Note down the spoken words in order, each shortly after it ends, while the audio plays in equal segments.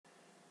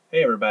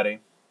Hey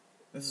everybody,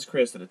 this is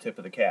Chris at the Tip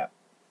of the Cap,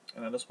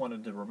 and I just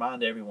wanted to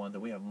remind everyone that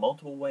we have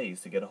multiple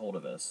ways to get a hold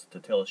of us, to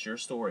tell us your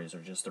stories,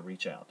 or just to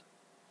reach out.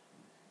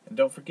 And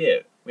don't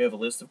forget, we have a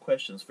list of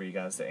questions for you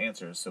guys to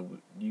answer so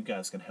you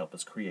guys can help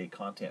us create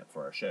content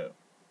for our show.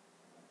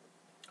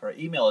 Our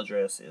email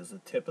address is the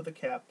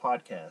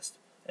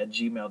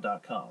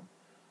tipofthecappodcast@gmail.com.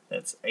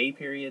 That's a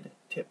period,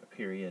 tip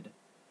period,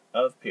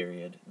 of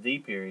period, the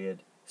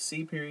period,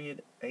 c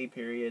period, a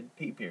period,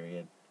 p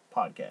period,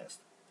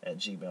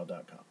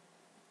 podcast@gmail.com.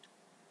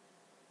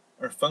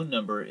 Our phone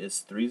number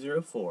is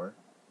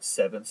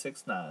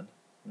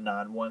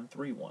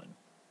 304-769-9131.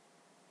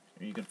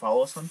 You can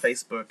follow us on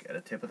Facebook at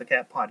A Tip of the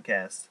Cap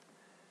Podcast,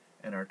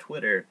 and our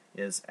Twitter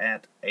is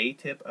at A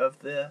Tip of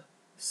the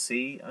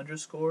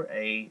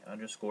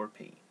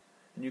C_A_P.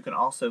 And you can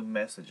also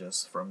message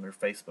us from their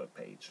Facebook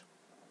page.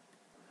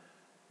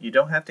 You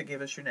don't have to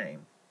give us your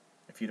name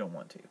if you don't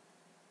want to.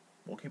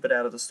 We'll keep it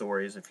out of the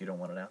stories if you don't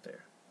want it out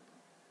there.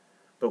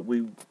 But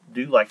we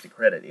do like to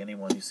credit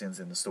anyone who sends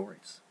in the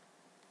stories.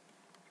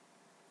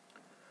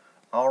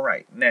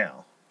 Alright,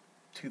 now,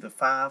 to the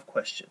 5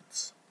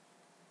 questions.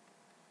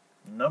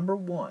 Number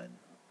 1,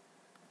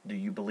 do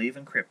you believe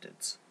in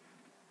cryptids?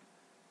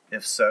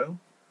 If so,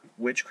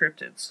 which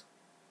cryptids?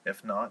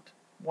 If not,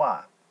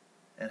 why?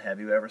 And have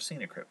you ever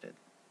seen a cryptid?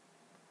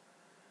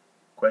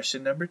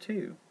 Question number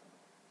 2,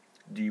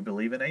 do you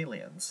believe in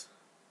aliens?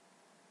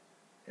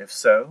 If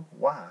so,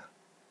 why?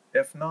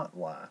 If not,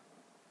 why?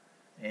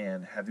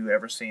 And have you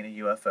ever seen a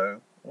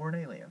UFO or an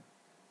alien?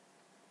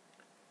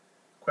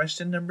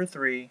 Question number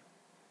 3,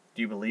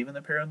 do you believe in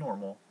the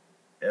paranormal?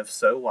 If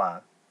so,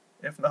 why?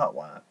 If not,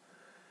 why?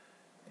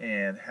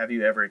 And have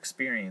you ever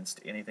experienced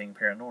anything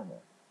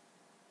paranormal?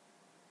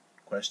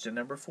 Question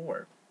number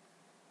 4.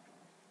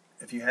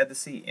 If you had to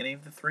see any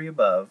of the 3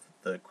 above,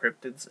 the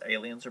cryptids,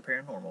 aliens, or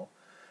paranormal,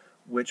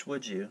 which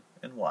would you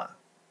and why?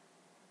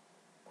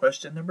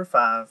 Question number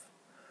 5.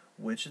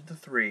 Which of the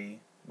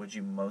 3 would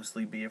you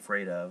mostly be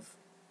afraid of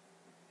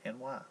and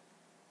why?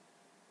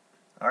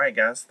 Alright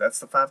guys, that's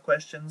the 5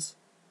 questions.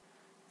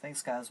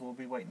 Thanks guys, we'll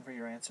be waiting for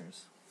your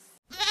answers.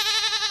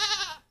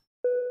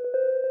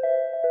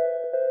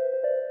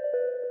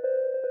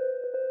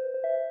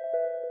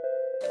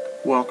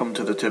 Welcome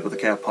to the Tip of the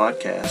Cap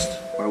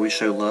podcast, where we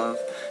show love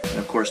and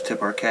of course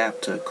tip our cap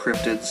to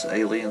cryptids,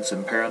 aliens,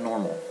 and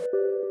paranormal.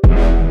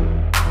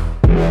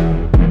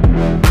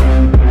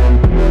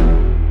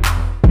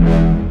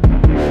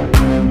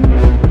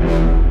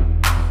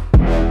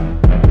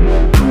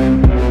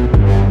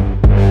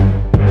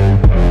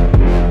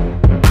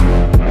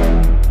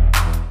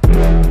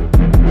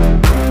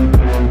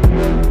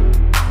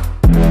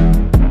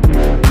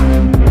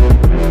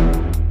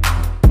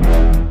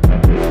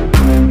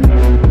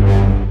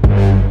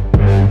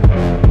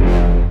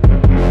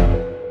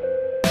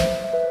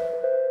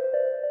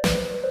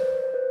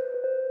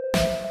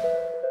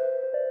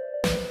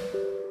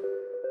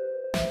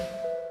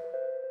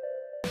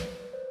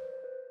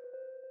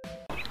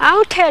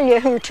 I'll tell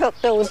you who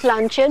took those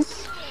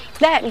luncheons.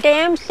 That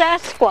damn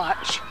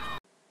Sasquatch.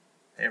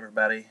 Hey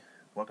everybody,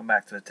 welcome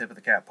back to the Tip of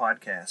the Cap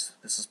podcast.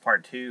 This is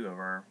part 2 of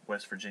our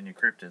West Virginia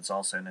cryptids,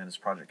 also known as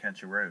Project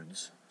Country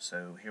Roads.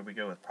 So here we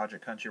go with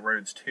Project Country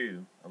Roads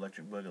 2,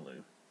 Electric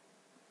Boogaloo.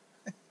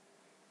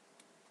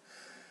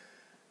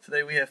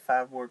 Today we have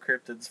 5 more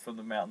cryptids from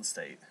the Mountain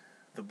State.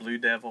 The Blue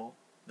Devil,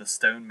 the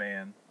Stone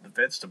Man, the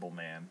Vegetable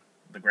Man,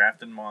 the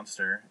Grafton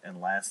Monster,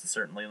 and last and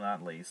certainly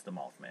not least, the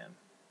Mothman.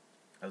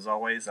 As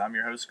always, I'm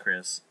your host,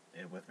 Chris,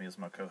 and with me is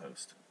my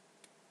co-host.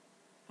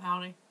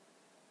 Howdy.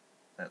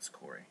 That's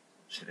Corey.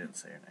 She didn't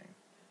say her name.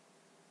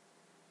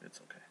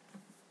 It's okay.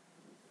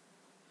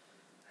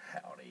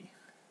 Howdy.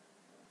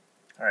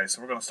 Alright,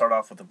 so we're going to start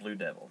off with the Blue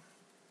Devil.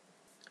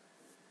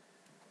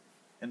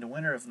 In the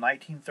winter of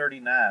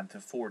 1939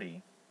 to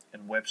 40,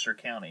 in Webster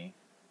County,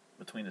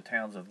 between the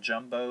towns of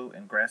Jumbo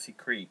and Grassy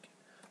Creek,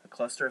 a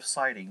cluster of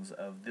sightings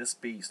of this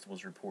beast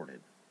was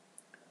reported.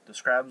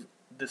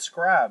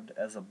 Described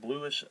as a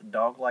bluish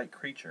dog-like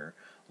creature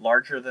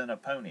larger than a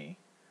pony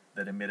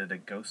that emitted a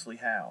ghostly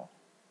howl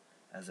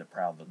as it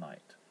prowled the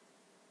night.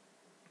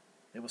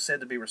 It was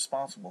said to be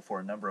responsible for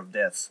a number of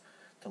deaths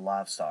to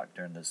livestock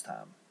during this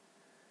time.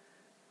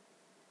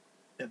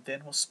 It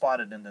then was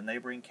spotted in the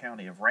neighboring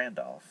county of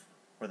Randolph,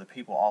 where the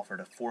people offered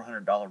a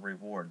 $400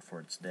 reward for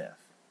its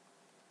death.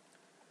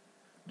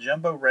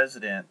 Jumbo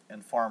resident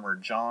and farmer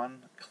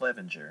John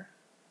Clevenger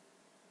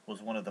was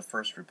one of the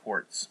first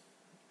reports.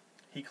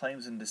 He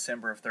claims in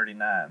December of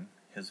 39,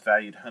 his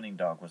valued hunting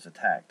dog was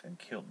attacked and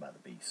killed by the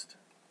beast.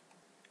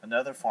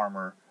 Another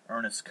farmer,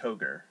 Ernest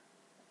Koger,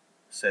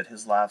 said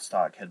his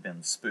livestock had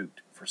been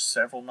spooked for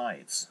several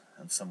nights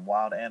and some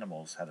wild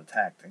animals had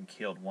attacked and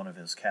killed one of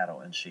his cattle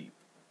and sheep.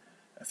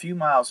 A few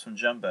miles from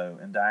Jumbo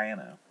in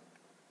Diana,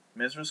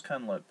 Mrs.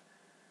 Cunlip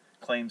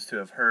claims to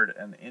have heard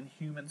an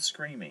inhuman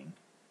screaming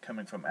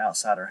coming from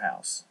outside her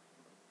house.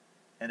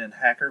 And in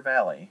Hacker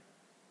Valley,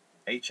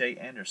 H.A.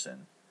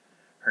 Anderson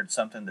heard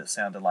something that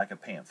sounded like a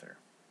panther.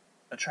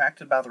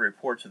 Attracted by the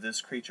reports of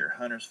this creature,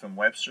 hunters from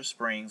Webster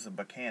Springs and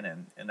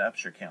Buchanan in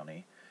Upshur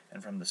County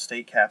and from the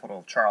state capital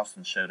of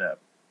Charleston showed up.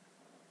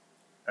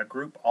 A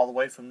group all the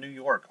way from New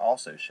York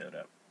also showed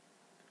up.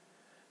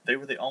 They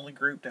were the only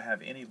group to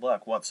have any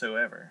luck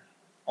whatsoever,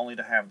 only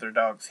to have their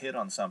dogs hit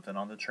on something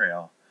on the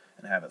trail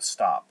and have it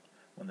stop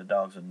when the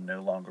dogs would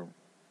no longer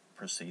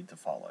proceed to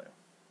follow.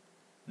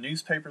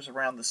 Newspapers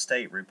around the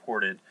state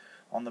reported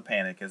on the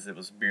panic as it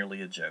was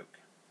merely a joke.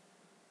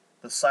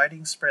 The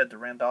sighting spread to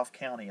Randolph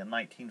County in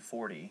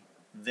 1940.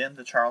 Then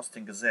the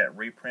Charleston Gazette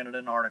reprinted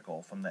an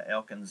article from the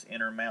Elkins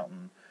Inner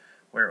Mountain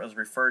where it was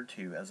referred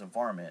to as a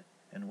varmint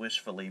and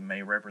wishfully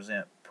may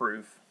represent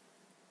proof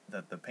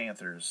that the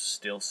Panthers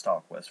still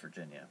stalk West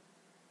Virginia.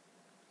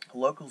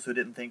 Locals who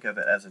didn't think of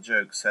it as a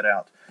joke set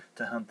out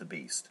to hunt the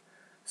beast.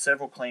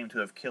 Several claimed to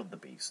have killed the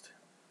beast.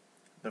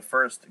 The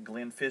first,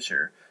 Glenn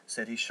Fisher,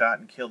 said he shot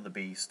and killed the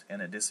beast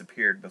and it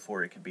disappeared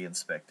before it could be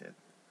inspected.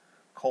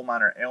 Coal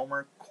miner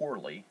Elmer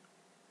Corley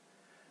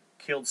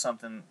killed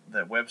something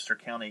that Webster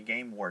County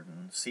Game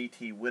Warden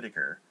C.T.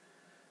 Whitaker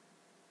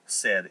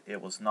said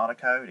it was not a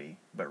coyote,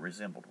 but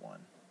resembled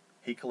one.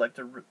 He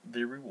collected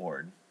the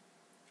reward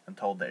and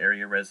told the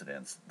area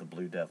residents the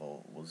Blue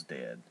Devil was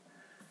dead.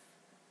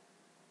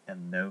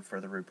 And no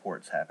further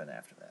reports happened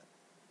after that.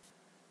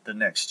 The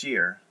next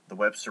year, the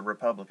Webster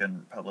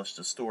Republican published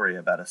a story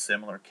about a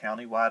similar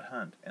county-wide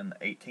hunt in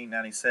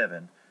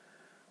 1897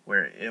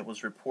 where it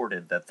was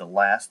reported that the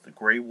last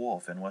gray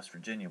wolf in West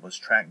Virginia was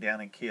tracked down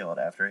and killed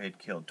after it had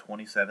killed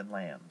 27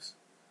 lambs.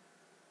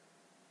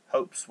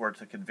 Hopes were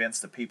to convince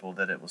the people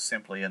that it was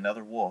simply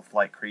another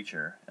wolf-like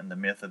creature and the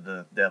myth of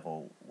the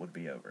devil would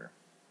be over.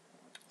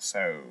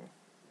 So,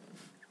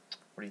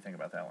 what do you think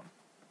about that one?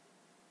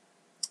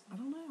 I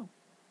don't know.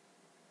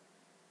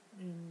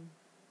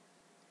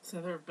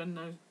 So there have been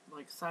no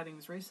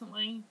sightings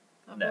recently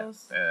of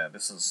this? No,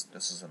 this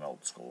is an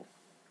old school.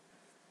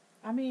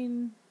 I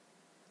mean,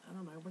 I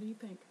don't know. What do you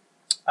think?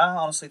 I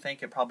honestly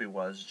think it probably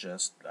was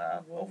just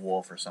a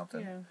wolf or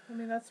something. Yeah, I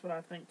mean, that's what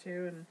I think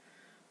too, and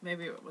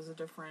maybe it was a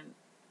different,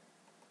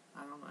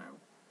 I don't know,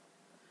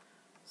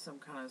 some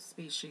kind of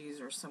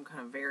species or some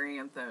kind of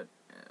variant that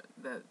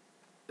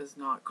is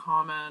not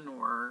common,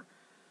 or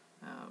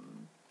I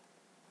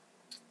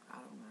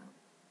don't know.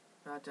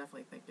 But I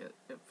definitely think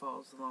it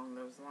falls along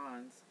those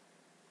lines.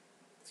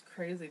 It's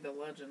crazy the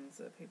legends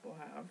that people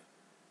have.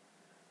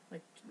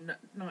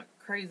 Not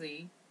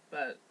crazy,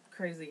 but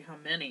crazy how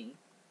many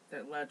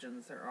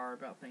legends there are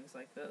about things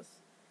like this.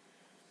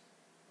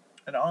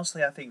 And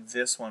honestly, I think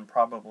this one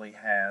probably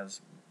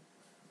has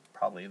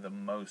the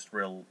most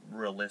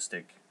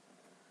realistic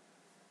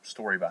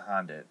story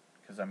behind it.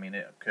 Because, I mean,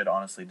 it could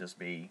honestly just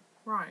be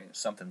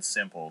something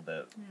simple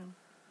that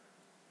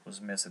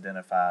was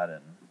misidentified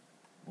and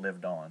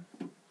lived on.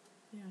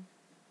 Yeah.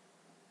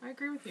 I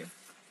agree with you.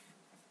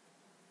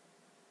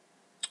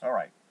 All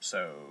right.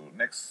 So,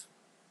 next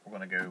we're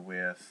going to go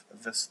with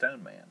the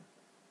Stone Man.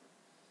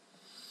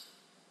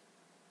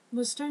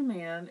 The Stone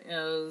Man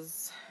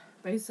is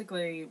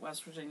basically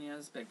West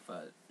Virginia's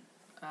Bigfoot.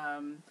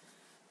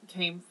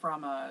 Came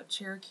from a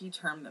Cherokee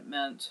term that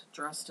meant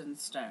dressed in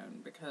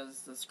stone,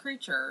 because this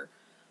creature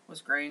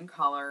was gray in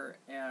color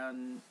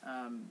and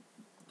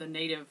the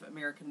Native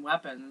American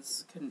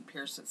weapons couldn't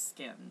pierce its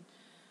skin.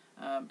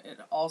 It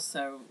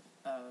also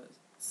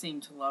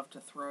seemed to love to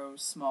throw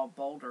small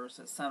boulders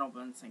at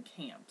settlements and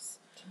camps.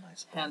 It's a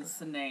nice hence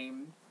the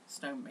name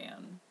Stone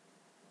Man.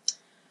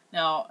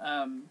 Now,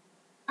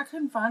 I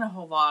couldn't find a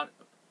whole lot.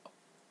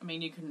 I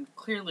mean, you can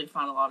clearly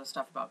find a lot of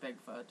stuff about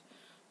Bigfoot.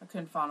 I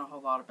couldn't find a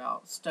whole lot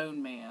about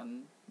Stone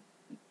Man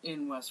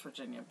in West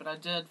Virginia, but I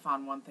did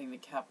find one thing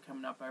that kept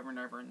coming up over and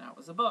over, and that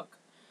was a book.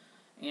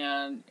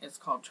 And it's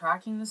called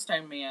Tracking the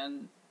Stone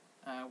Man,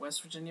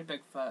 West Virginia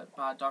Bigfoot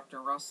by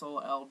Dr.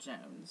 Russell L.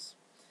 Jones.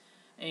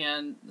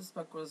 And this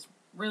book was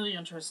really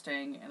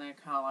interesting, and I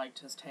kind of liked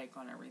his take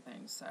on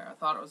everything, so I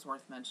thought it was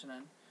worth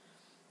mentioning.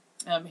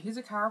 He's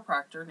a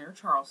chiropractor near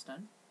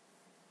Charleston.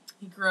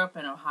 He grew up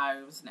in Ohio.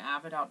 He was an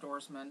avid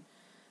outdoorsman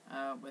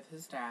with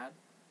his dad.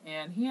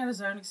 And he had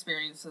his own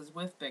experiences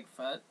with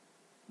Bigfoot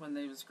when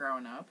he was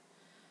growing up.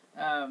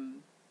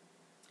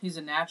 He's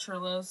a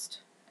naturalist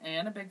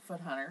and a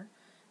Bigfoot hunter.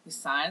 He's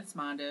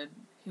science-minded.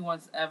 He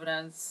wants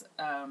evidence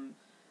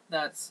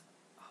that's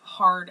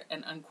hard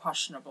and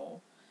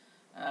unquestionable.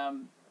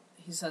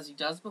 He says he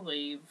does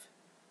believe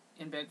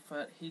in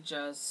Bigfoot. He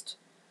just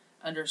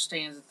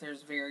understands that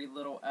there's very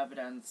little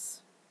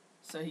evidence.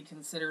 So he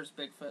considers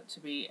Bigfoot to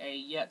be a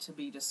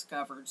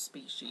yet-to-be-discovered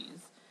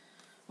species,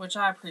 which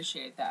I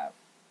appreciate that.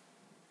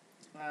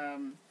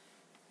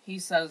 He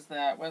says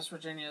that West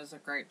Virginia is a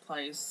great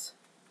place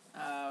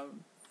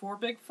for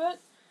Bigfoot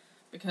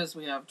because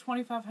we have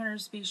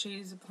 2,500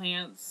 species of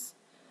plants,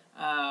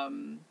 a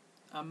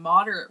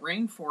moderate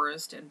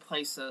rainforest in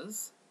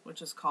places,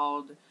 which is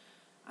called,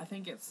 I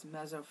think it's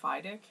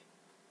mesophytic,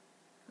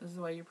 is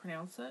the way you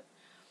pronounce it.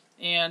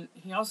 And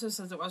he also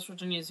says that West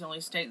Virginia is the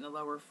only state in the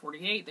lower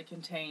 48 that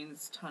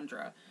contains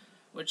tundra,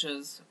 which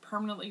is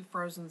permanently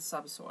frozen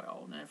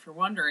subsoil. Now, if you're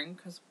wondering,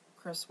 because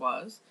Chris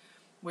was,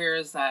 where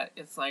is that?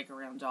 It's like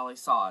around Dolly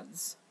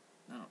Sods.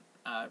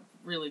 A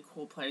really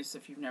cool place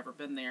if you've never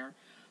been there.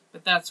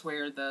 But that's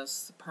where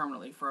this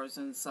permanently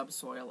frozen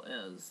subsoil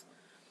is.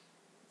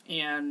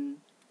 And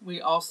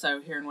we also,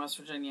 here in West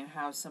Virginia,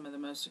 have some of the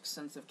most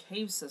extensive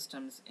cave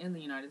systems in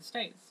the United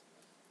States,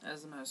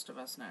 as most of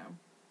us know.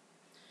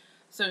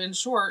 So in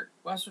short,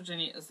 West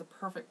Virginia is the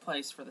perfect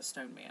place for the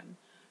Stone Man,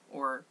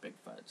 or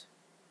Bigfoot.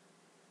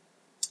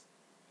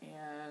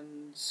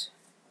 And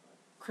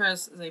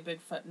Chris is a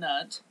Bigfoot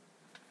nut,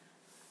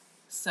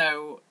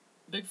 so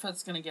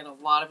Bigfoot's going to get a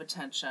lot of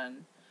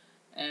attention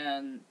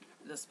in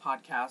this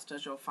podcast,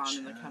 as you'll find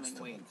in the coming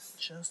weeks.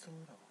 Just a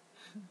little.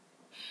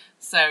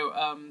 So,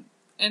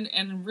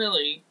 and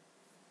really,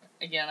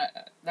 again,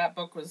 that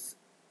book was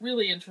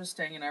really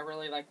interesting, and I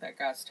really like that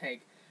guy's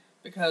take,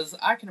 because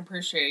I can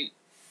appreciate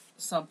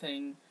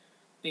something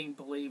being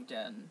believed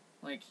in.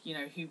 Like, you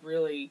know,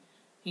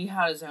 he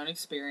had his own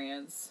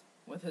experience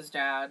with his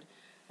dad,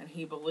 and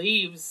he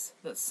believes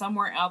that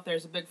somewhere out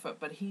there's a Bigfoot,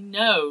 but he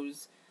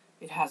knows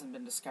it hasn't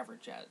been discovered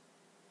yet.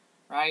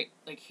 Right?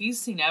 Like, he's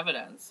seen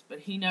evidence,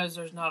 but he knows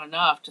there's not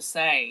enough to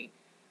say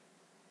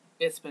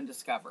it's been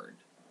discovered.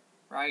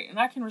 Right? And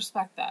I can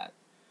respect that.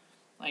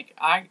 Like,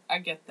 I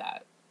get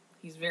that.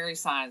 He's very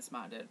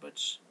science-minded,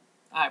 which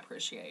I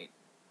appreciate.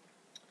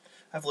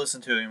 I've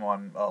listened to him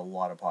on a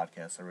lot of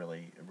podcasts. I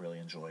really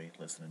enjoy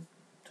listening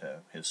to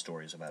his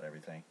stories about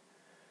everything.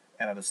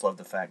 And I just love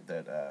the fact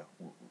that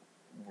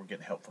we're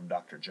getting help from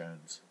Dr.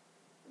 Jones.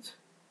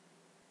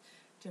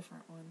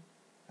 Different one.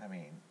 I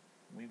mean,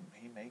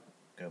 he may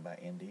go by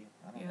Indy.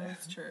 I don't know. Yeah,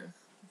 that's true.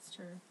 That's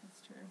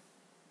true.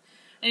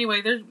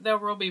 Anyway, there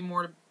will be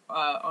more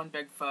on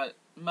Bigfoot.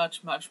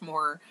 Much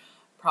more,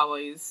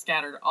 probably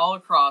scattered all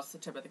across the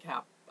Tip of the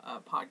Cap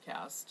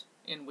podcast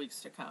in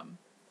weeks to come.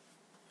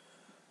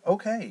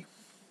 Okay,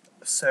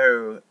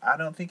 so I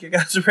don't think you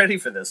guys are ready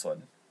for this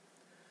one.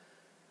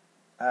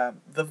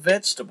 The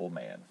Vegetable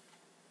Man.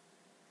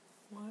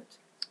 What?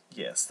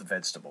 Yes, the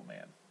Vegetable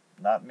Man.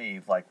 Not me,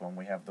 like when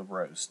we have the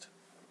roast.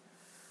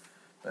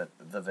 But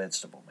the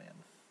Vegetable Man.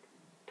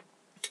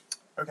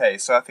 Okay,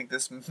 so I think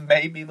this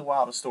may be the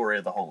wildest story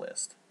of the whole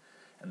list.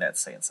 And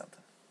that's saying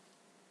something.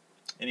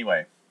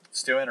 Anyway,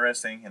 still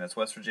interesting, and it's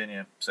West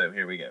Virginia, so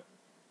here we go.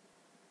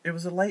 It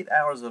was the late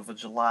hours of a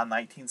July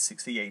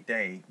 1968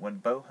 day when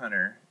bow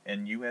hunter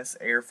and U.S.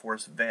 Air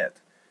Force vet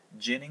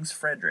Jennings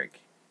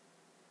Frederick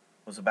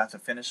was about to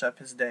finish up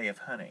his day of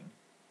hunting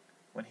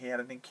when he had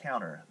an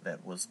encounter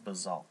that was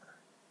bizarre.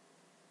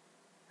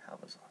 How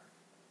bizarre.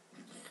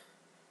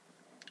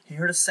 He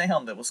heard a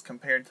sound that was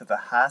compared to the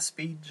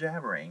high-speed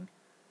jabbering,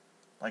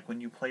 like when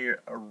you play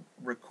a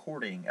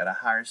recording at a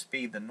higher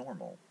speed than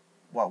normal,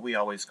 what we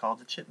always call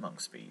the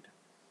chipmunk speed.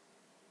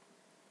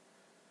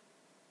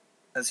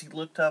 As he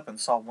looked up and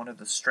saw one of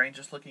the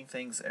strangest looking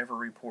things ever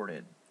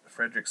reported,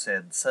 Frederick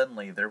said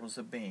suddenly there was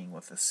a being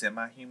with a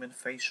semi-human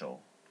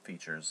facial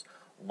features,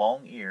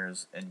 long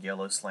ears, and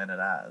yellow slanted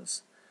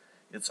eyes.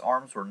 Its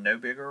arms were no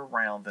bigger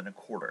around than a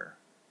quarter.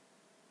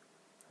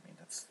 I mean,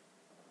 that's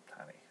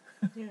tiny.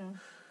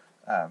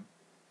 Yeah.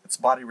 Its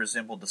body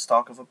resembled the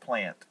stalk of a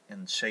plant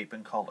in shape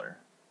and color,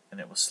 and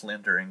it was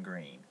slender and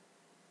green.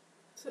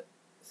 So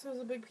it was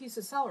a big piece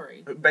of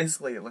celery. But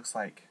basically, it looks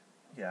like,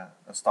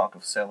 a stalk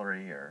of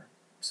celery or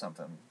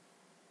something.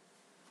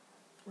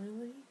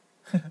 Really?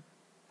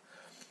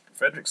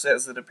 Frederick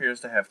says it appears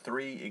to have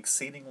 3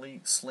 exceedingly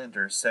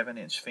slender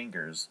 7-inch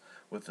fingers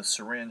with a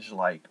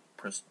syringe-like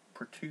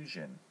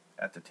protrusion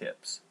at the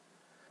tips.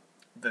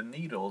 The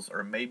needles,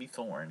 or maybe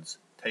thorns,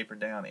 taper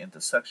down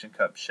into suction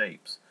cup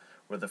shapes,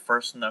 where the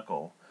first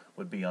knuckle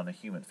would be on a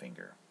human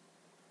finger.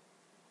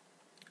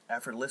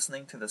 After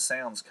listening to the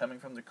sounds coming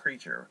from the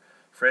creature,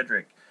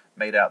 Frederick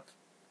made out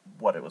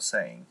what it was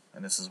saying,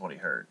 and this is what he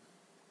heard.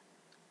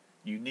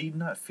 "You need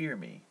not fear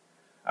me.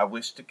 I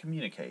wish to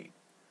communicate.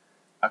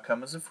 I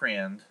come as a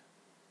friend.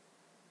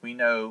 We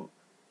know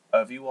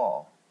of you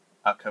all.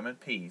 I come in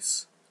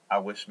peace. I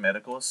wish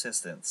medical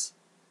assistance.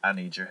 I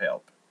need your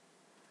help."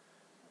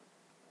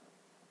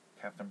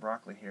 Captain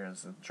Broccoli here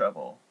is in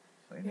trouble,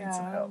 so he needs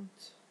some help.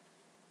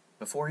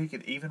 Before he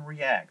could even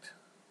react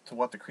to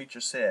what the creature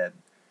said,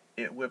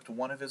 it whipped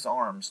one of his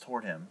arms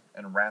toward him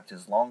and wrapped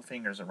his long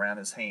fingers around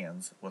his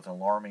hands with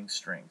alarming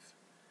strength.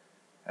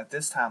 At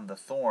this time, the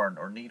thorn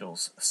or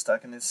needles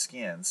stuck in his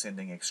skin,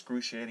 sending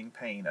excruciating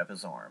pain up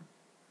his arm.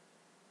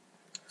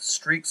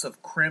 Streaks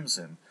of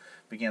crimson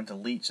began to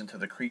leach into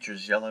the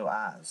creature's yellow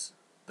eyes.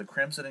 The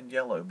crimson and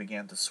yellow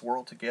began to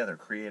swirl together,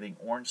 creating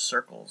orange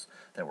circles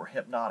that were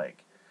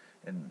hypnotic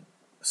and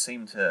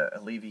seemed to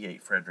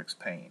alleviate Frederick's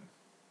pain.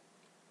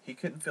 He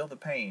couldn't feel the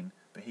pain,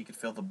 but he could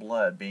feel the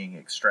blood being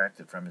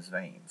extracted from his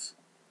veins.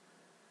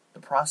 The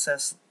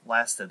process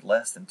lasted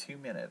less than 2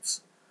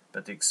 minutes,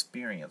 but the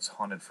experience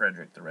haunted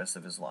Frederick the rest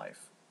of his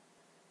life.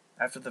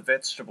 After the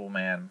Vegetable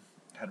Man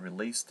had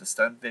released the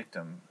stunned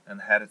victim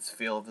and had its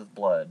fill of the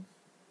blood,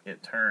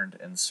 it turned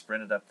and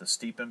sprinted up the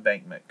steep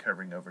embankment,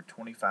 covering over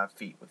 25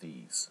 feet with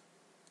ease.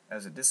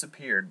 As it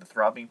disappeared, the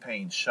throbbing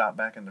pain shot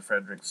back into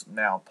Frederick's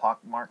now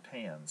pockmarked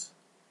hands.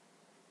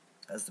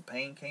 As the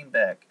pain came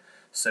back,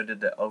 so did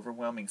the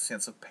overwhelming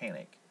sense of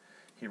panic.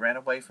 He ran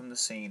away from the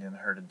scene and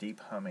heard a deep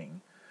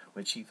humming,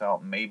 which he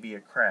thought may be a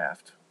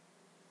craft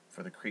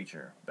for the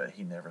creature, but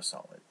he never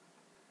saw it.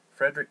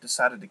 Frederick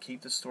decided to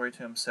keep the story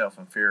to himself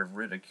in fear of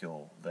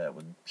ridicule that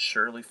would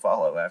surely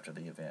follow after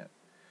the event.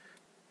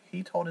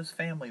 He told his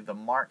family the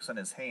marks on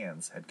his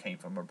hands had came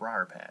from a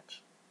briar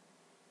patch.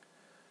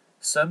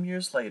 Some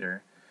years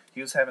later,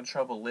 he was having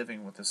trouble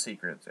living with the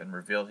secret and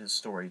revealed his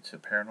story to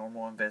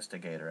paranormal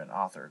investigator and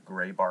author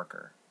Gray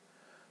Barker.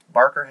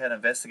 Barker had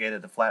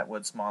investigated the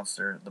Flatwoods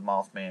Monster, the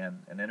Mothman,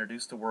 and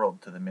introduced the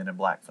world to the Men in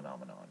Black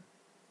phenomenon.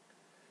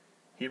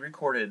 He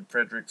recorded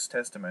Frederick's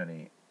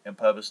testimony and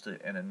published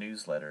it in a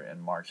newsletter in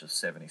March of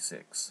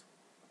 '76.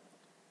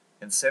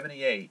 In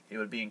 '78, it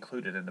would be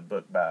included in a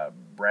book by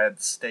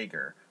Brad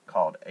Stager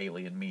called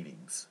Alien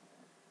Meetings.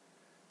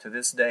 To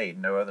this day,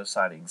 no other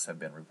sightings have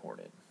been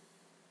reported.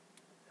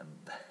 And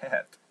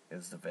that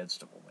is the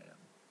Vegetable Man.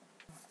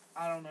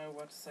 I don't know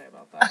what to say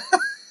about that.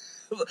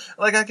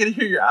 Like, I could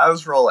hear your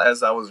eyes roll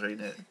as I was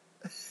reading it.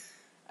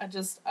 I'm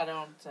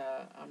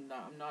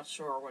not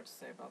sure what to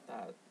say about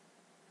that.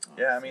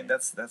 Honestly. Yeah, I mean,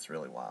 that's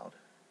really wild.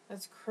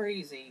 That's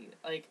crazy.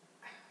 Like,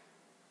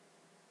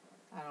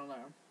 I don't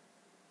know.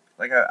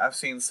 Like, I've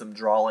seen some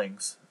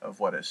drawings of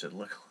what it should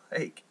look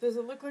like. Does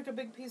it look like a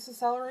big piece of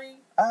celery?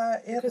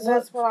 Because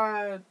that's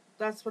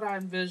what I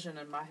envision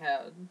in my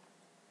head.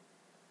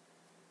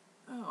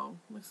 Oh,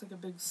 looks like a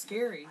big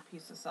scary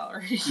piece of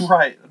celery.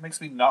 Right, it makes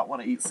me not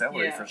want to eat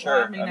celery for sure.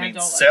 Well, I mean celery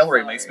don't like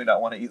celery makes me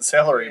not want to eat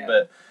celery,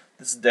 but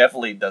this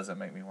definitely doesn't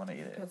make me want to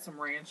eat it. Put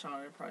some ranch on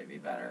it, it'd probably be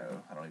better.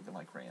 No, I don't even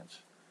like ranch.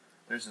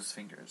 There's his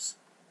fingers.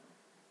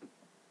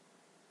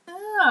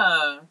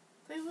 Yeah,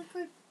 they look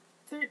like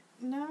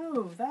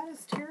no, that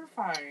is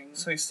terrifying.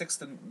 So he sticks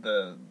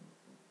the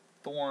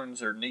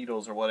thorns or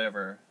needles or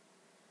whatever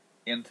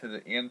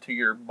into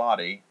your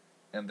body,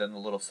 and then the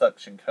little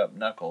suction cup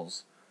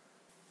knuckles.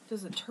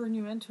 Does it turn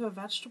you into a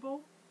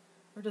vegetable?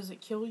 Or does it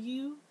kill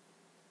you?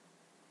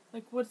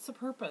 Like, what's the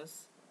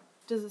purpose?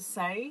 Does it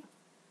say?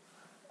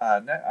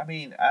 No, I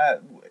mean, I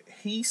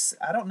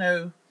don't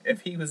know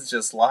if he was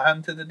just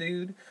lying to the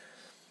dude,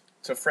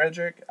 to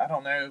Frederick. I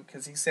don't know,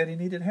 because he said he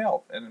needed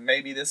help. And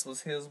maybe this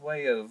was his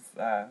way of,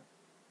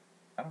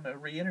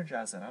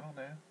 re-energizing. I don't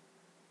know.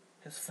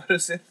 His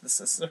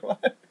photosynthesis or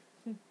what.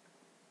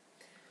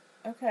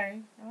 Okay,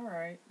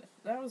 alright.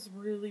 That was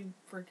really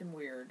freaking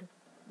weird.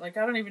 Like,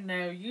 I don't even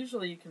know.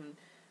 Usually you can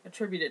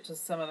attribute it to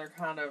some other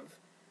kind of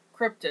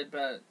cryptid,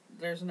 but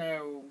there's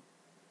no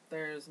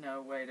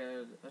way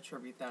to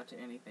attribute that to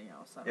anything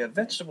else. Yeah,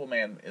 Vegetable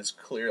Man is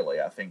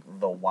clearly, I think,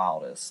 the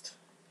wildest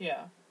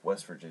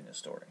West Virginia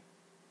story.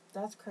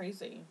 That's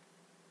crazy.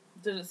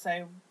 Did it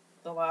say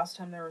the last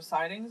time there were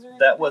sightings or anything?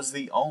 That was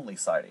the only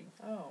sighting.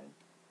 Oh.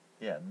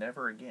 Yeah,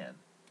 never again.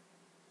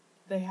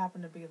 Did they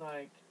happen to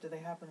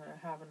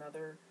have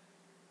another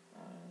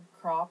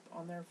crop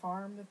on their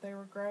farm that they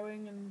were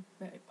growing and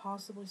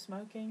possibly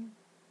smoking?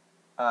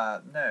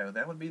 No,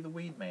 that would be the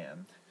Weed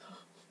Man.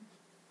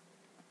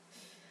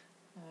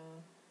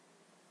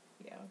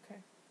 Yeah, okay.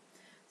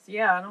 So,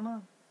 yeah, I don't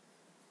know.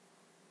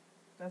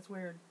 That's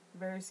weird.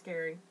 Very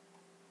scary.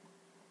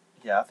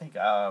 Yeah, I think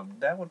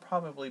that would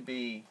probably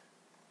be,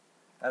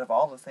 out of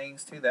all the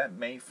things, too, that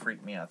may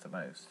freak me out the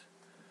most.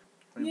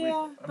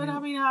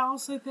 I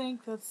also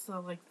think that's,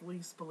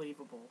 least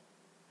believable.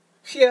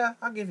 Yeah,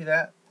 I'll give you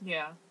that.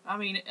 Yeah, I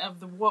mean,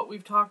 of what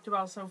we've talked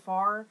about so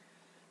far,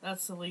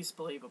 that's the least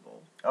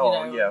believable.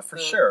 Oh, yeah, for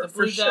sure. The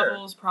Blue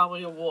Devil is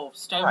probably a wolf.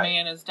 Stone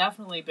Man is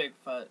definitely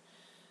Bigfoot.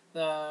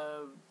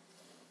 The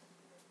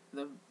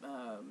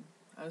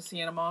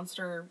Oceana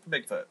Monster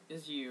Bigfoot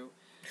is you.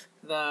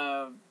 You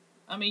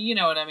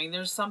know what I mean.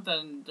 There's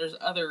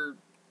other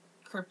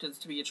cryptids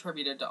to be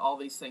attributed to all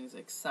these things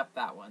except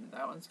that one.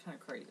 That one's kind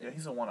of crazy. Yeah,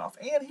 he's a one-off.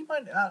 And he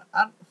might,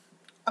 I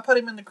put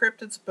him in the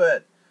cryptids,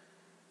 but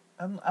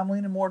I'm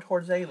leaning more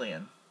towards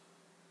alien.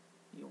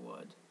 You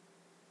would.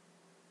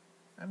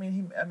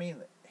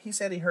 He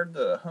said he heard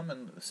the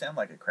humming sound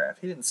like a craft.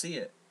 He didn't see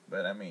it,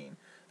 but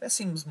that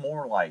seems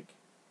more like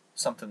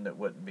something that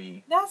wouldn't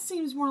be. That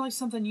seems more like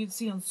something you'd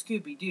see on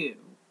Scooby-Doo.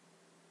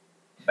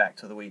 Back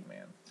to the Weed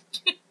Man.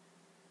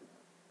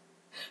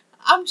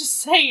 I'm just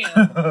saying.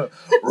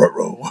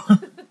 Ruh-roh.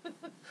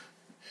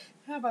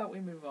 How about we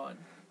move on?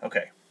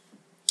 Okay.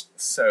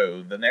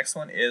 So, the next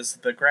one is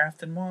the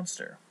Grafton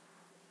Monster.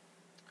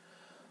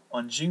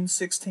 On June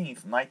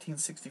 16th,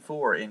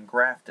 1964, in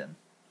Grafton,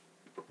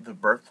 the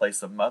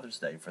birthplace of Mother's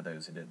Day for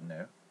those who didn't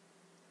know,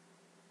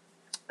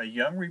 a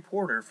young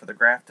reporter for the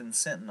Grafton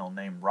Sentinel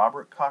named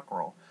Robert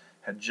Cockrell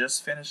had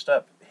just finished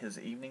up his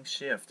evening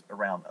shift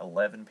around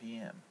 11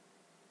 p.m.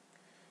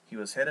 He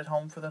was headed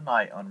home for the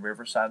night on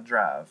Riverside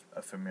Drive,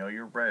 a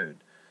familiar road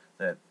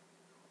that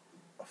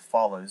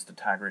follows the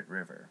Tigrit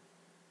River.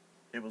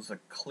 It was a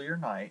clear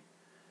night,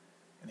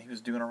 and he was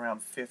doing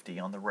around 50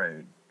 on the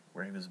road,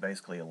 where he was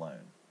basically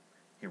alone.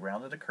 He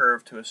rounded a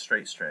curve to a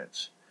straight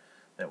stretch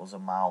that was a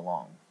mile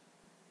long.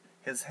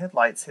 His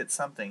headlights hit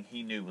something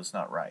he knew was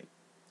not right.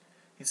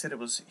 He said it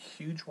was a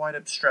huge white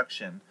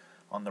obstruction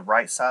on the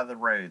right side of the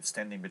road,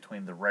 standing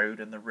between the road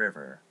and the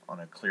river on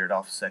a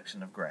cleared-off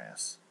section of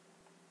grass.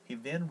 He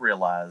then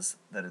realized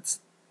that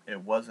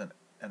it wasn't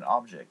an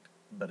object,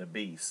 but a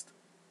beast,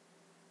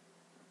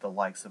 the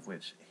likes of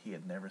which he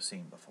had never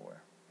seen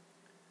before.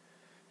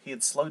 He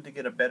had slowed to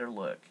get a better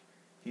look.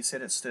 He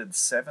said it stood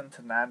 7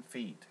 to 9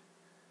 feet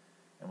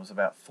and was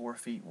about 4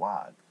 feet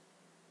wide.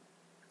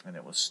 And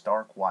it was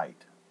stark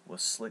white,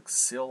 with slick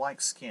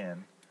seal-like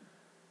skin,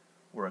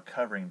 or a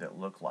covering that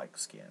looked like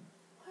skin.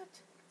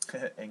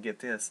 What? And get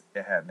this,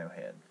 it had no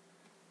head.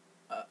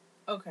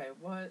 Okay,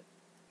 what?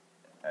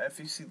 If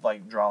you see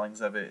like drawings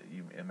of it,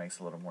 it makes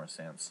a little more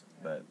sense.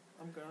 But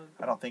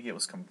I don't think it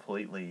was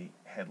completely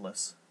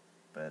headless.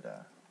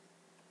 But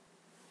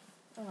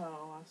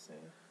oh, I see.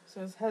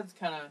 So his head's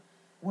kind of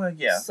well,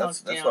 yeah,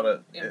 that's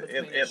what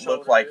it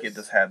looked like. It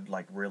just had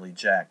like really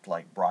jacked,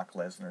 like Brock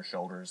Lesnar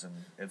shoulders,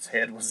 and its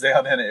head was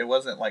down in it. It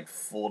wasn't like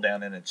full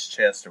down in its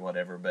chest or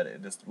whatever, but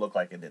it just looked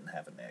like it didn't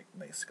have a neck,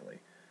 basically.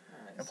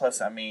 And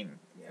plus, I mean,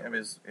 yeah,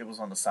 it was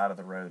on the side of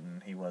the road,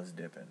 and he was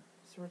dipping.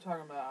 So we're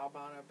talking about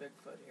albino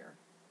Bigfoot here.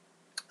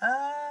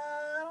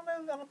 I don't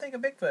know. I don't think a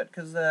Bigfoot,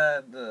 because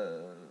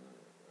the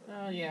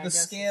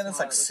skin is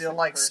like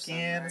seal-like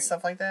skin, right? And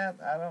stuff like that.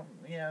 I don't.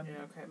 Yeah.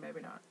 Yeah. Okay.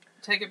 Maybe not.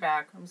 Take it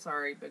back. I'm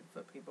sorry,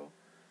 Bigfoot people.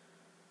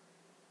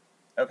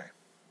 Okay.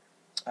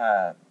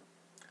 The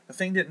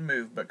thing didn't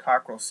move, but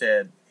Cockrell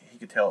said he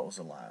could tell it was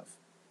alive.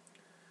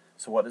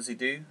 So what does he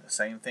do? The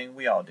same thing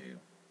we all do.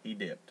 He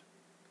dipped.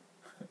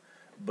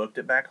 Booked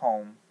it back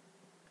home.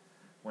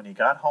 When he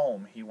got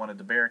home, he wanted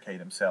to barricade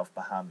himself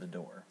behind the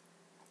door.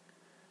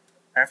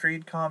 After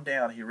he'd calmed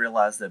down, he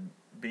realized that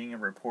being a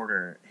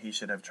reporter, he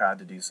should have tried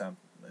to do some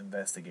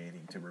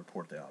investigating to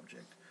report the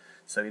object.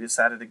 So he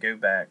decided to go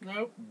back,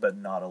 but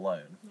not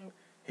alone.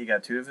 He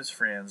got 2 of his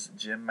friends,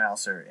 Jim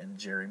Mouser and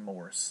Jerry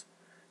Morse,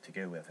 to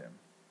go with him.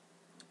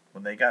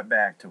 When they got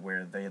back to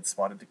where he had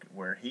spotted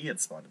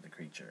the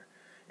creature,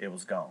 it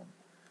was gone.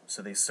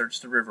 So they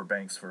searched the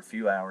riverbanks for a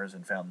few hours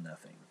and found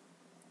nothing.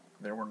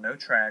 There were no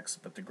tracks,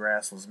 but the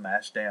grass was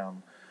mashed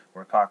down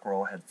where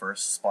Cockrell had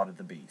first spotted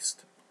the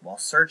beast. While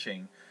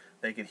searching,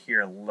 they could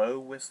hear low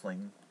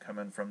whistling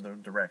coming from the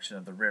direction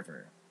of the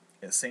river.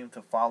 It seemed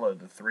to follow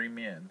the 3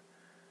 men,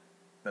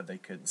 but they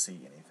couldn't see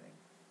anything.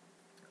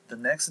 The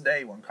next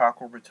day, when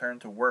Cockrell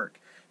returned to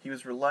work, he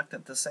was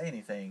reluctant to say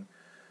anything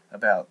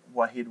about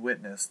what he'd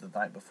witnessed the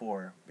night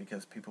before,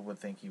 because people would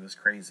think he was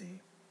crazy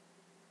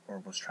or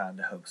was trying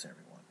to hoax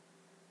everyone.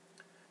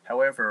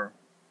 However,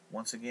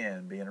 once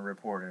again, being a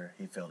reporter,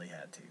 he felt he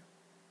had to.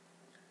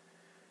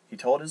 He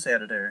told his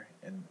editor,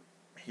 and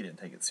he didn't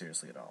take it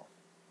seriously at all.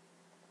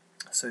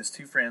 So his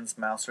 2 friends,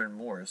 Mouser and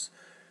Morris,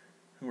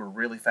 who were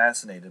really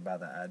fascinated by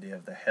the idea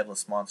of the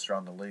headless monster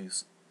on the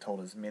loose, told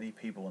as many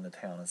people in the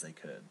town as they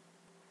could.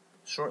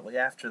 Shortly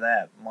after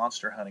that,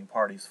 monster hunting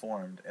parties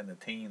formed, and the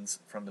teens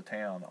from the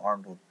town,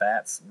 armed with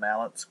bats,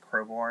 mallets,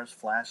 crowbars,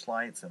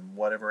 flashlights, and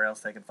whatever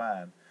else they could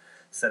find,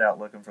 set out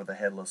looking for the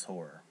headless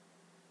horror.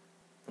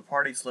 The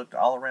parties looked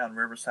all around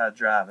Riverside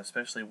Drive,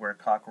 especially where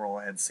Cockrell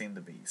had seen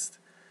the beast.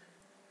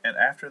 And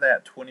after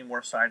that, 20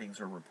 more sightings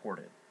were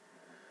reported.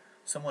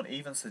 Someone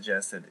even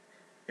suggested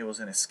it was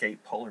an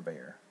escaped polar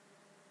bear.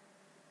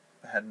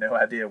 I had no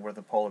idea where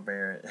the polar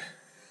bear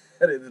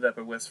had ended up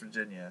in West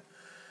Virginia,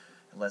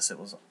 unless it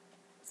was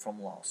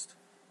from Lost.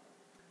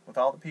 With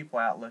all the people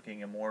out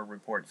looking and more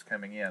reports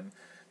coming in,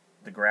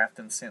 the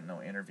Grafton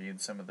Sentinel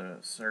interviewed some of the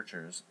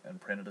searchers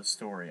and printed a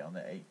story on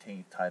the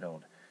 18th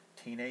titled,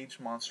 "Teenage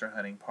Monster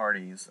Hunting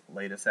Party's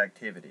Latest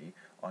Activity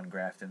on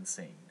Grafton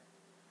Scene."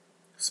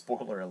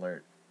 Spoiler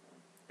alert,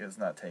 it was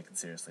not taken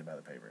seriously by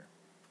the paper.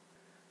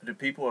 The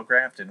people of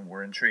Grafton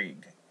were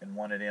intrigued and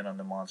wanted in on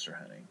the monster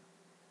hunting.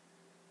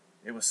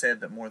 It was said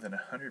that more than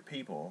 100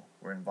 people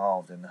were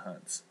involved in the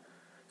hunts,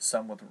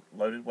 some with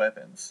loaded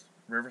weapons.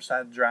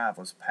 Riverside Drive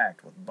was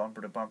packed with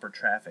bumper-to-bumper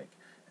traffic,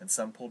 and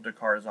some pulled their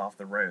cars off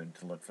the road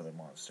to look for the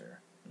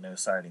monster. No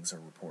sightings are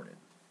reported.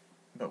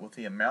 But with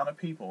the amount of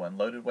people and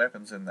loaded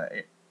weapons in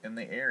the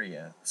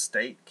area,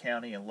 state,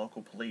 county, and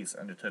local police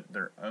undertook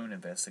their own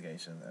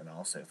investigation and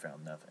also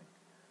found nothing.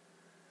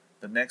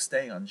 The next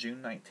day, on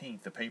June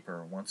 19th, the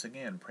paper once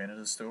again printed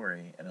a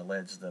story and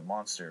alleged the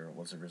monster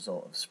was a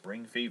result of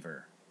spring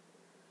fever.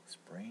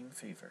 Spring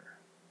fever.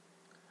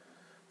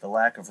 The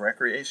lack of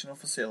recreational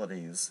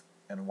facilities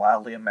and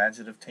wildly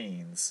imaginative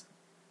teens,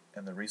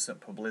 and the recent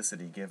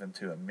publicity given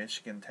to a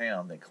Michigan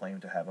town that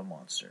claimed to have a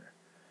monster.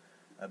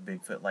 A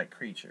Bigfoot-like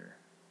creature.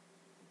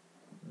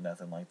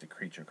 Nothing like the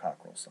creature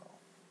Cockrell saw.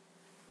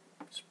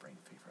 Spring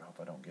fever. I hope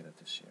I don't get it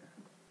this year.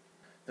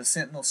 The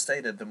Sentinel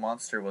stated the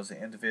monster was an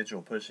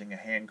individual pushing a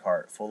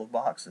handcart full of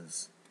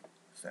boxes.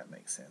 Does that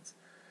make sense?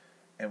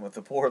 And with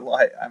the poor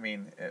light, I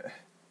mean,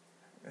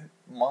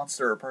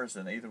 monster or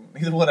person, either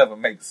one of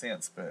them makes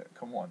sense, but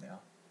come on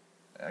now.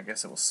 I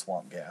guess it was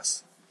swamp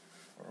gas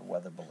or a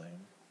weather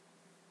balloon.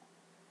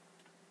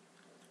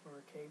 Or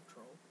a cave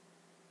troll.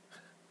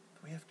 Do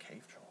we have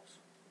cave trolls?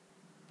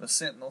 The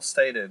Sentinel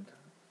stated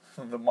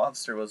the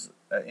monster was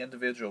an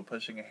individual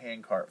pushing a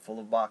handcart full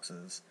of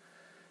boxes,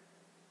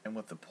 and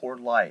with the poor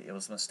light, it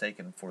was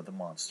mistaken for the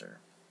monster.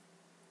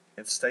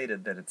 It's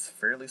stated that it's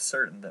fairly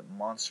certain that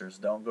monsters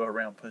don't go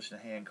around pushing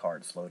hand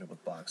carts loaded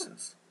with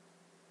boxes.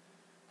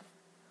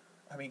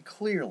 I mean,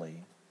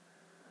 clearly,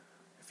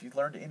 if you've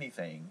learned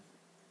anything,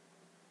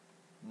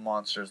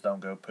 monsters don't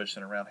go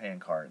pushing around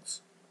hand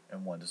carts,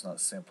 and one does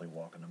not simply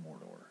walk into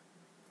Mordor.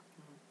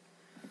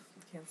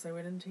 Can't say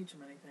we didn't teach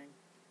him anything.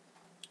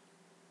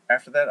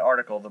 After that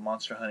article, the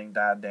monster hunting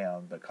died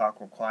down, but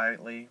Cockrell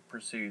quietly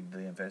pursued the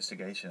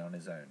investigation on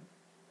his own.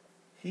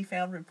 He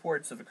found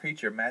reports of a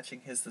creature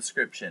matching his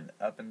description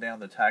up and down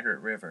the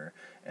Tigert River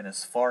and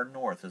as far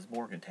north as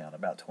Morgantown,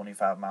 about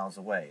 25 miles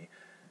away.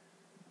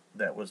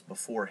 That was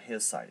before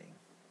his sighting.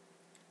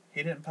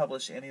 He didn't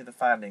publish any of the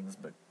findings,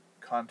 but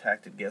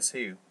contacted guess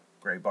who?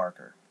 Gray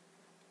Barker.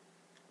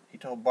 He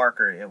told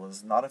Barker it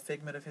was not a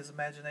figment of his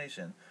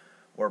imagination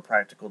or a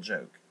practical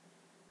joke.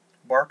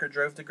 Barker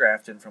drove to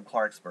Grafton from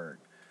Clarksburg,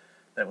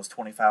 that was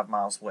 25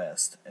 miles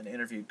west, and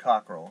interviewed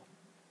Cockrell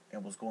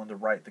and was going to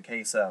write the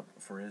case up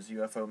for his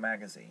UFO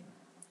magazine.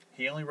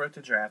 He only wrote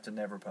the draft and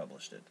never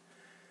published it.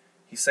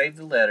 He saved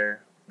the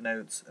letter,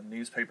 notes, and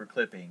newspaper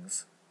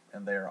clippings,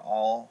 and they are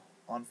all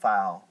on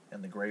file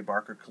in the Gray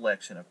Barker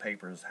collection of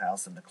papers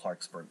housed in the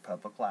Clarksburg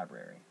Public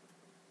Library.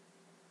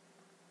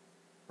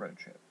 Road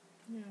trip.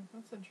 Yeah,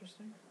 that's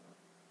interesting.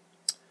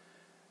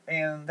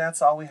 And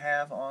that's all we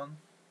have on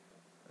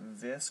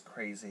this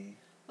crazy.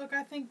 Look,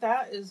 I think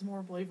that is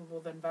more believable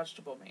than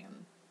Vegetable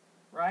Man,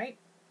 right?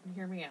 And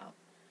hear me out.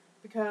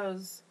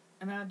 Because,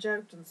 and I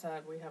joked and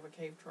said we have a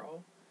cave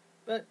troll,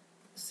 but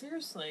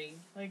seriously,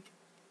 like,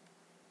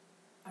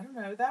 I don't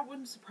know, that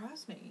wouldn't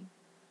surprise me.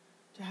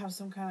 To have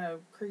some kind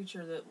of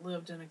creature that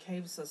lived in a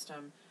cave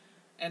system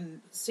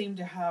and seemed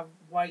to have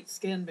white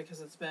skin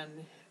because it's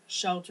been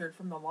sheltered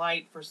from the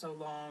light for so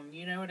long.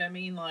 You know what I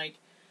mean? Like,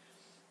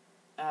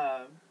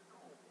 I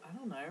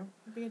don't know.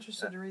 I'd be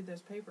interested to read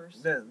those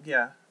papers.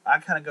 Yeah, I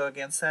kind of go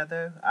against that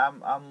though.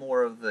 I'm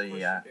more of the. Of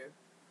course you do.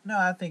 No,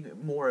 I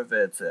think more of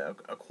it's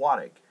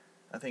aquatic.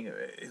 I think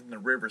in the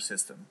river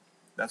system.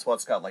 That's why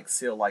it's got like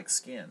seal-like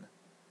skin.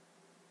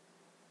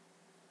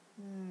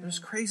 There's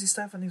crazy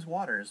stuff in these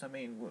waters. I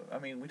mean,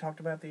 we talked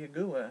about the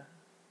Agua.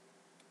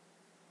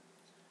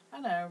 I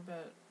know,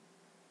 but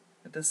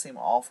It does seem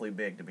awfully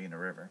big to be in a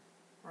river.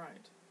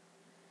 right.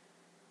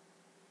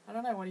 I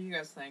don't know. What do you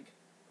guys think?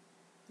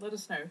 Let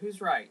us know.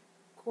 Who's right,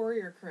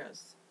 Corey or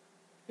Chris?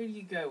 Who do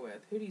you go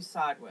with? Who do you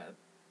side with?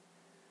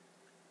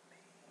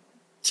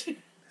 This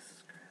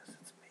is Chris.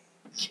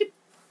 It's me.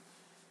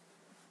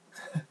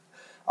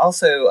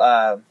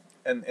 Also,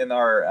 in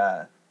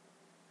our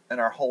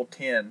whole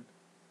 10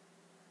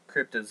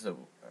 cryptids that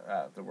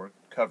we're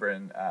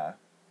covering, a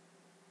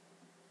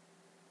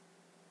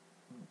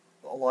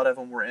lot of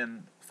them were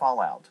in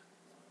Fallout.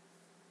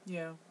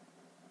 Yeah.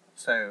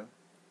 So,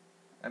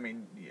 I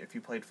mean, if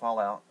you played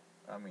Fallout,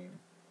 I mean,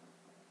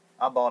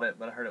 I bought it,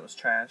 but I heard it was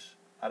trash.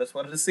 I just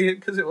wanted to see it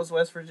because it was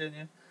West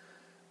Virginia.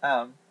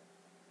 But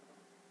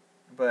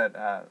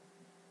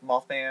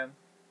Mothman,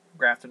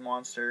 Grafton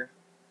Monster,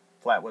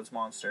 Flatwoods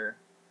Monster,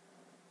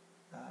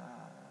 I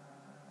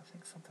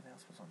think something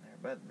else was on there,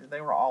 but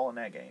they were all in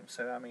that game.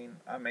 So, I mean,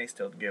 I may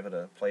still give it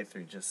a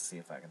playthrough just to see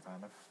if I can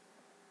find them.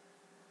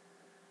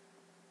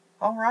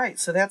 All right,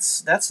 so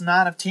that's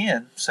 9 of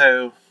 10.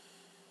 So,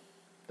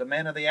 the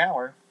man of the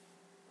hour.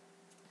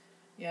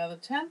 Yeah, the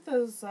 10th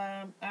is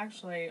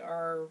actually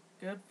our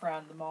good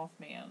friend, the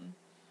Mothman.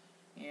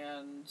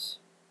 And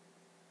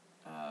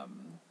I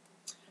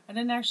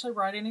didn't actually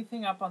write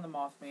anything up on the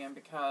Mothman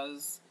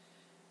because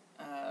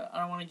I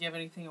don't want to give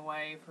anything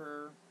away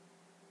for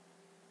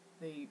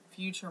the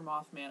future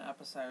Mothman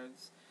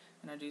episodes.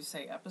 And I do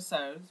say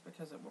episodes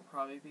because it will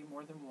probably be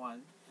more than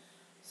one.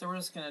 So we're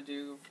just going to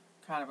do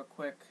kind of a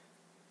quick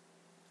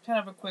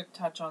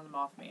touch on the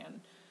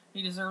Mothman.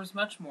 He deserves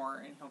much more,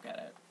 and he'll get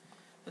it.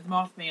 But the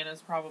Mothman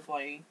is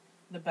probably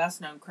the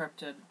best-known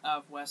cryptid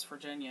of West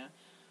Virginia.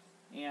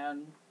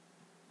 And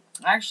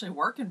I actually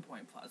work in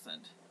Point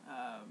Pleasant.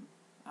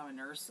 I'm a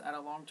nurse at a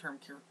long-term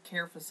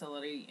care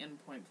facility in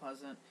Point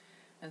Pleasant.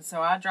 And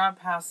so I drive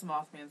past the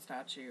Mothman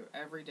statue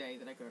every day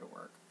that I go to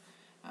work.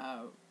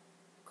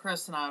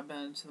 Chris and I have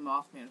been to the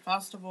Mothman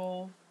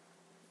Festival.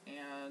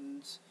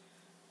 And,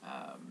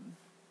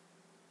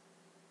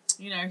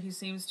 he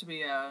seems to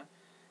be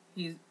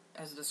he's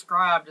as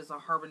described as a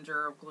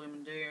harbinger of gloom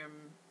and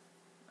doom,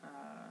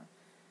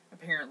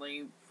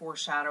 apparently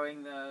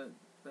foreshadowing the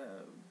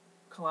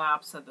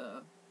collapse of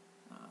the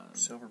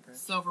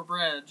Silver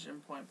Bridge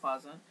in Point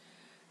Pleasant.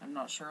 I'm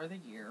not sure of the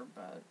year,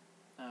 but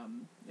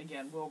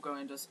again, we'll go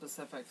into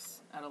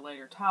specifics at a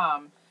later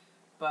time.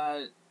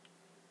 But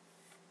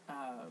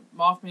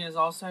Mothman has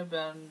also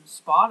been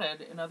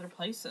spotted in other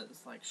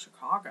places, like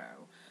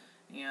Chicago,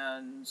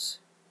 and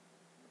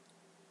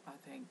I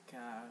think,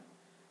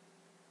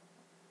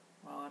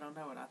 I don't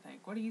know what I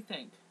think. What do you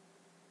think?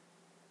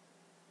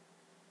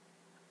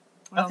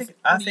 What do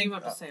you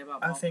have to say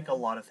about Mothman? I think a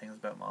lot of things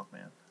about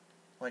Mothman.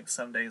 Like,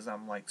 some days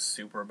I'm, like,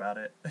 super about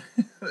it.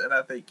 And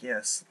I think,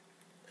 yes.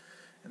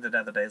 And then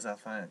other days I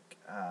think,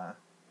 that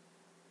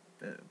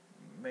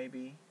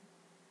maybe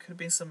could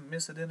be some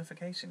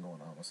misidentification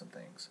going on with some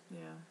things.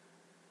 Yeah.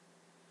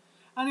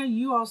 I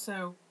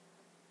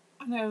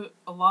know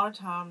a lot of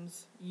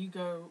times you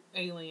go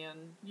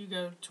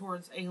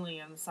towards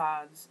alien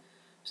sides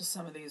to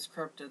some of these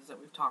cryptids that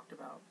we've talked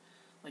about.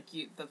 Like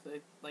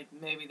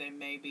maybe they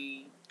may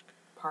be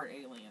part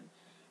alien.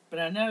 But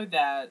I know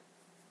that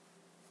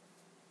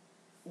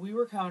we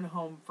were coming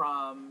home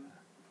from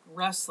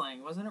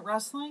wrestling. Wasn't it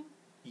wrestling?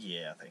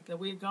 Yeah, I think. That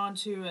we had gone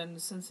to in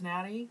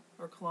Cincinnati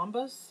or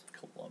Columbus?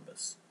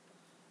 Columbus.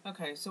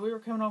 Okay, so we were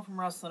coming home from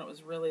wrestling. It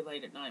was really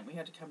late at night. We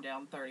had to come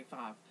down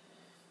 35.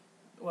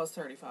 It was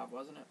 35,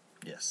 wasn't it?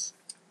 Yes.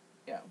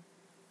 Yeah.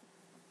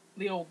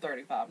 The old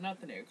 35,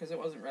 not the new, because it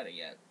wasn't ready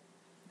yet.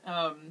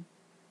 And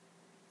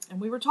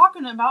we were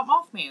talking about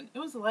Mothman. It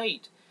was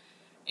late.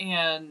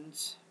 And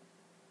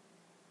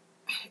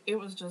it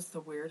was just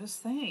the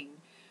weirdest thing.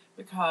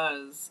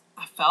 Because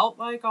I felt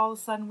like all of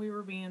a sudden we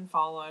were being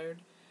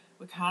followed.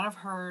 We kind of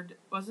heard,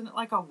 wasn't it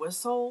like a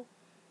whistle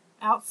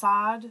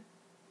outside?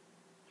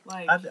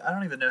 Like I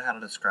don't even know how to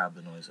describe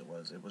the noise it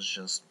was. It was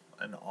just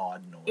an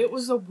odd noise. It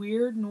was a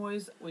weird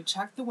noise. We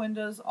checked the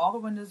windows. All the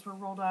windows were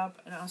rolled up.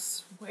 And I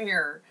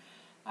swear,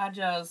 I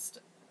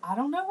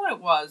don't know what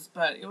it was.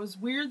 But it was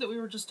weird that we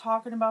were just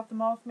talking about the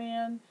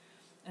Mothman.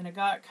 And it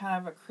got kind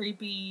of a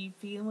creepy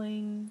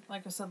feeling.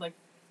 Like I said, like,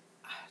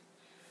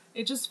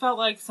 it just felt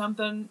like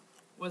something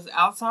was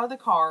outside of the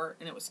car.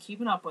 And it was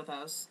keeping up with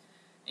us.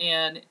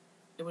 And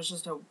it was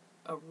just a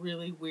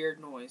really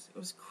weird noise. It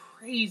was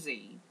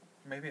crazy.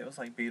 Maybe it was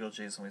like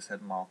Beetlejuice when we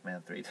said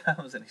Mothman 3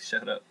 times and he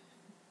showed up.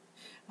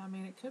 I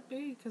mean, it could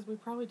be, because we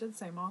probably did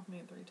say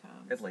Mothman 3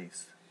 times. At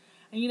least.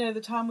 And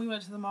the time we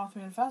went to the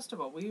Mothman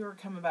Festival, we were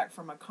coming back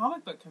from a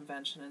comic book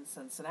convention in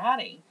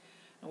Cincinnati.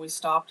 And we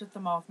stopped at the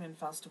Mothman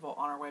Festival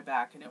on our way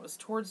back. And it was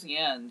towards the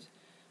end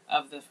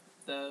of the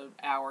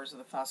hours of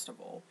the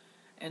festival.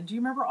 And do you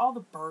remember all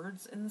the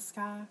birds in the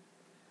sky?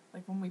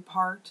 Like when we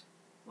parked?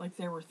 Like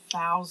there were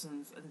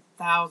thousands and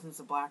thousands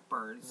of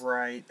blackbirds.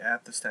 Right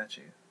at the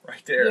statue.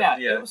 Right there. Yeah,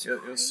 it was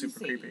super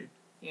creepy.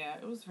 Yeah,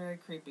 it was very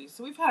creepy.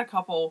 So we've had a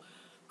couple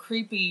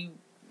creepy,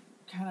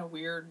 kind of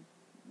weird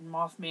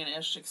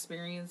Mothman-ish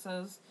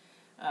experiences.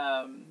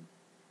 But,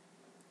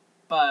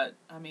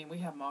 I mean, we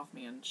have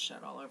Mothman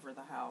shit all over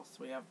the house.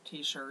 We have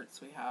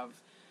t-shirts, we have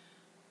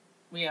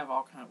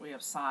all we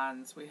have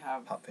signs, we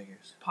have pop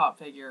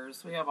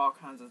figures. We have all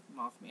kinds of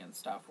Mothman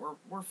stuff.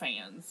 We're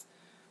fans.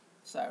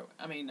 So,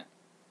 I mean,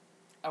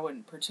 I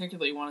wouldn't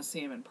particularly want to see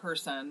him in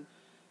person.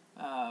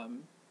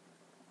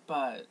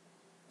 But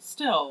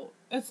still,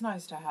 it's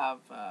nice to have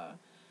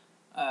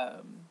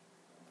a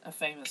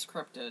famous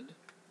cryptid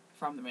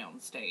from the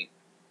Mountain State.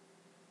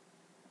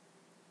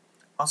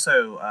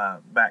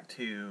 Also, back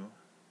to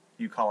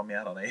you calling me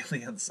out on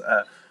aliens,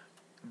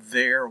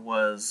 there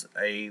was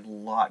a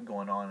lot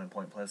going on in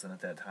Point Pleasant at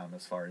that time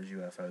as far as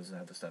UFOs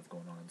and other stuff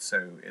going on.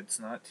 So it's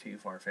not too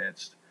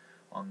far-fetched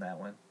on that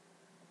one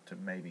to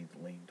maybe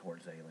lean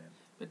towards alien.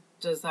 But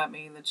does that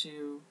mean that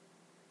you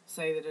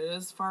say that it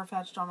is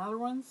far-fetched on other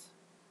ones?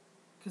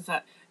 Because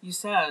that you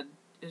said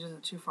it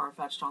isn't too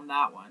far-fetched on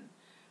that one,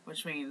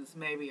 which means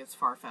maybe it's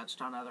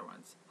far-fetched on other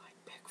ones, like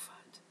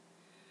Bigfoot.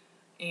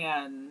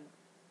 And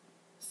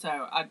so,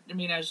 I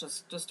mean, it's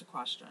just a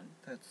question.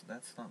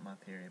 That's not my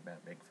theory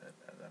about Bigfoot.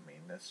 I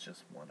mean, that's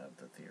just one of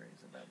the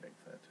theories about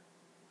Bigfoot.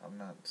 I'm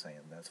not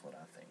saying that's what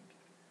I think,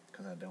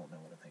 because I don't know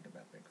what I think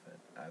about Bigfoot.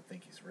 I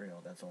think he's real.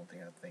 That's the only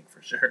thing I think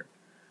for sure.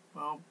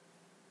 Well,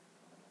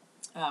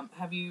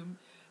 have you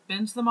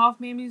been to the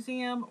Mothman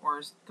Museum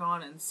or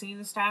gone and seen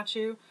the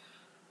statue?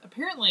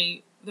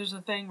 Apparently, there's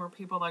a thing where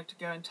people like to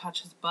go and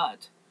touch his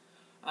butt,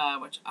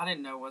 which I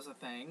didn't know was a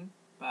thing,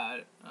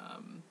 but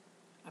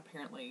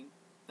apparently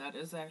that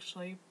is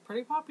actually a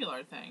pretty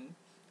popular thing.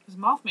 Because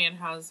Mothman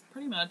has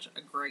pretty much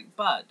a great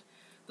butt,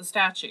 the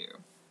statue.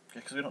 Yeah,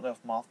 because we don't know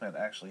if Mothman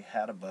actually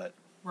had a butt.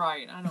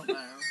 Right, I don't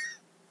know.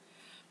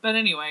 But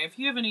anyway, if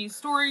you have any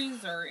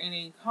stories or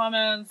any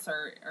comments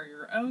or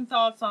your own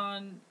thoughts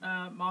on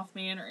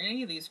Mothman or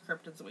any of these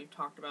cryptids that we've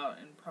talked about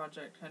in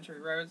Project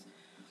Country Roads,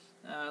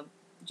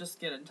 just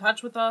get in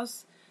touch with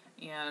us,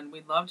 and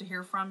we'd love to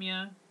hear from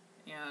you.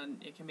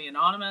 And it can be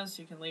anonymous.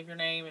 You can leave your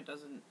name. It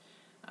doesn't.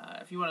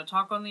 If you want to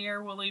talk on the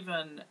air, we'll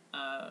even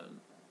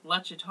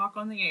let you talk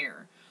on the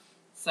air.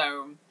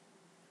 So,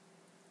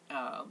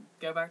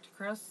 go back to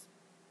Chris.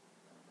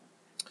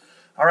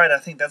 All right, I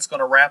think that's going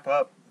to wrap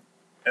up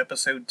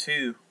episode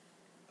 2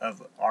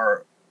 of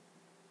our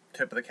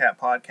Tip of the Cap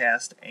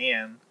podcast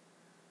and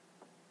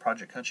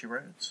Project Country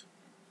Roads.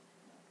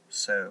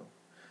 So,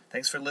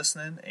 thanks for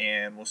listening,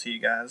 and we'll see you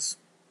guys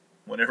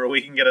whenever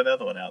we can get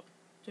another one out.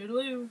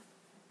 Toodaloo.